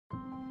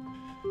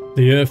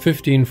The year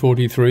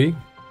 1543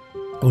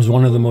 was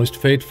one of the most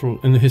fateful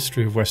in the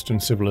history of Western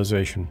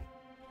civilization.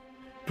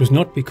 It was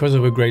not because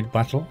of a great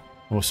battle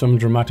or some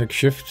dramatic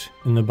shift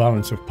in the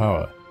balance of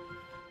power.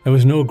 There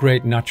was no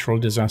great natural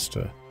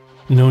disaster.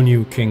 No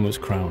new king was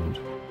crowned.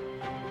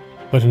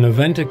 But an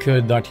event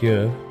occurred that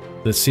year,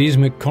 the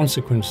seismic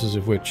consequences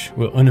of which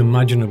were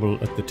unimaginable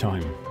at the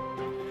time.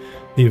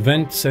 The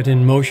event set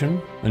in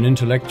motion an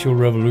intellectual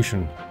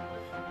revolution.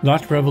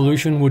 That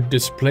revolution would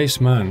displace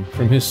man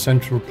from his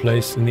central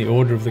place in the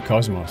order of the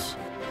cosmos,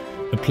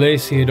 a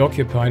place he had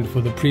occupied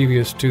for the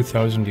previous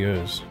 2,000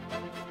 years.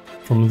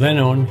 From then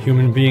on,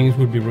 human beings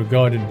would be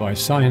regarded by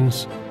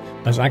science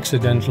as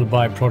accidental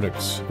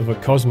byproducts of a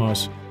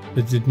cosmos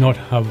that did not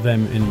have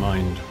them in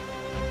mind.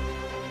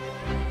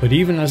 But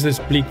even as this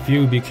bleak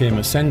view became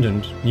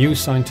ascendant, new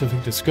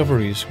scientific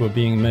discoveries were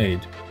being made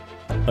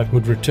that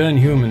would return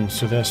humans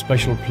to their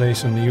special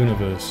place in the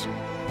universe.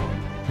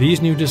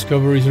 These new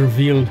discoveries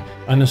revealed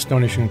an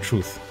astonishing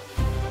truth.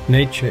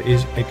 Nature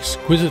is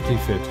exquisitely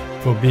fit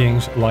for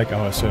beings like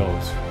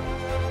ourselves.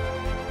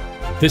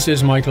 This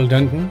is Michael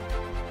Denton.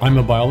 I'm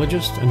a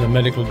biologist and a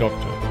medical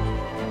doctor.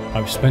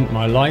 I've spent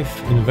my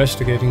life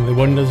investigating the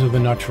wonders of the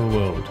natural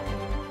world.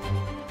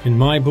 In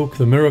my book,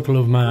 The Miracle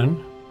of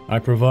Man, I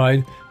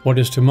provide what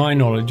is to my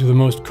knowledge the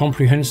most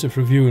comprehensive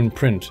review in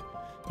print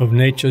of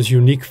nature's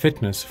unique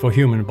fitness for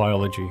human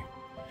biology.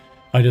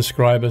 I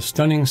describe a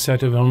stunning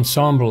set of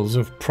ensembles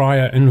of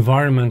prior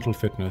environmental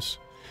fitness,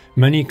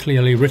 many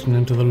clearly written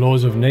into the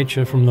laws of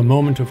nature from the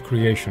moment of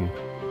creation,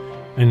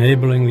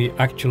 enabling the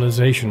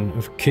actualization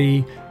of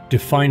key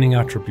defining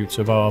attributes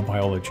of our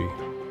biology.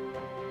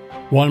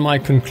 While my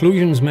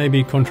conclusions may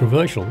be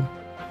controversial,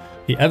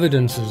 the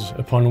evidences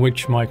upon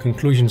which my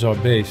conclusions are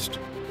based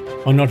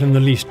are not in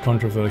the least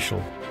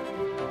controversial.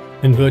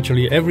 In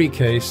virtually every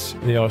case,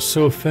 they are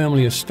so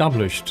firmly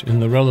established in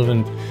the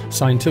relevant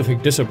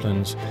scientific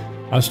disciplines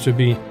as to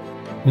be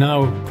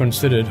now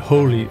considered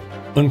wholly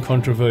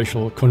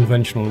uncontroversial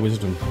conventional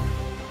wisdom.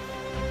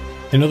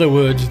 In other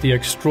words, the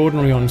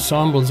extraordinary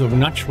ensembles of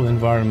natural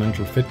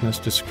environmental fitness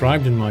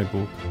described in my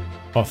book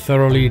are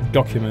thoroughly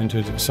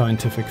documented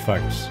scientific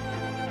facts.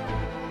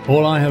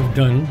 All I have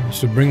done is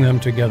to bring them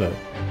together,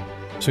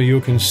 so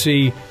you can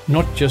see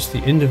not just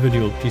the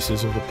individual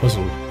pieces of the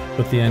puzzle,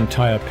 but the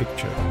entire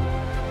picture.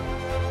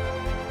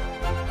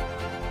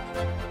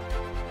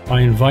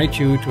 I invite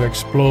you to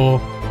explore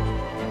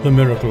the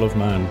miracle of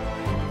man.